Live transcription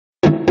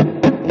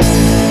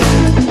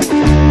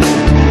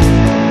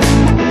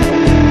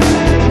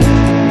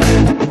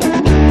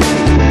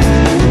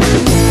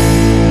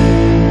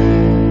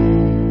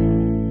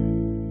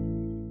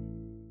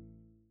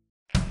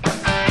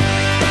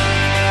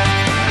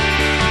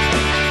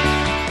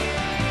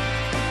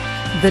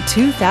The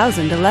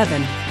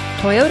 2011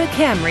 Toyota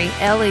Camry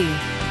LE.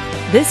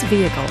 This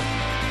vehicle,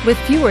 with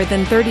fewer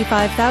than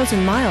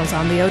 35,000 miles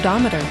on the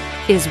odometer,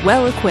 is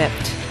well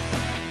equipped.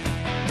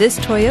 This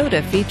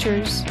Toyota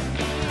features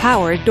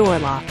power door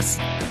locks,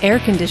 air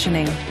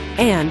conditioning,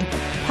 and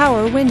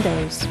power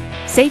windows.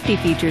 Safety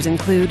features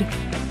include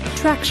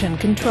traction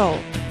control,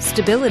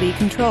 stability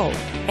control,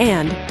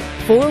 and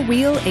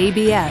four-wheel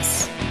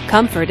ABS.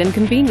 Comfort and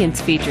convenience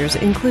features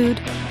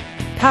include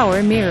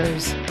power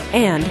mirrors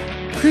and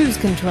cruise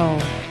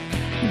control.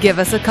 Give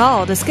us a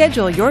call to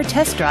schedule your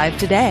test drive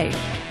today.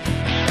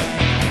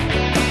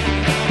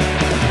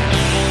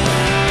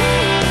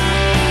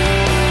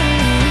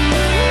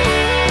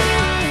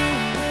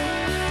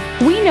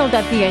 We know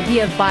that the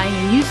idea of buying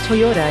a used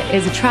Toyota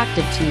is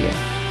attractive to you.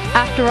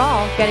 After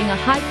all, getting a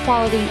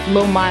high-quality,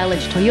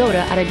 low-mileage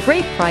Toyota at a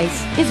great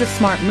price is a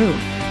smart move.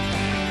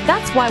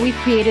 That's why we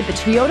created the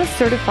Toyota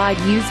Certified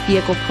Used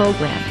Vehicle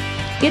Program.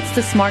 It's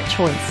the smart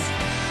choice.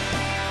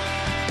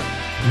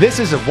 This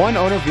is a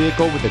one-owner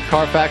vehicle with a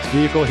Carfax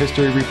Vehicle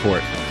History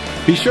Report.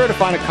 Be sure to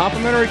find a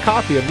complimentary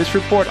copy of this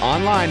report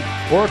online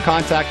or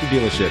contact the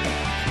dealership.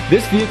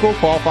 This vehicle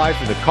qualifies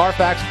for the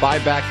Carfax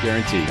Buyback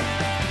Guarantee.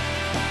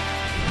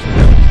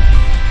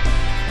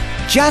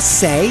 Just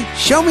say,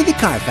 "Show me the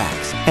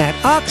Carfax" at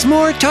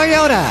Oxmoor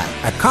Toyota,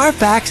 a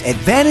Carfax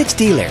Advantage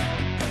dealer.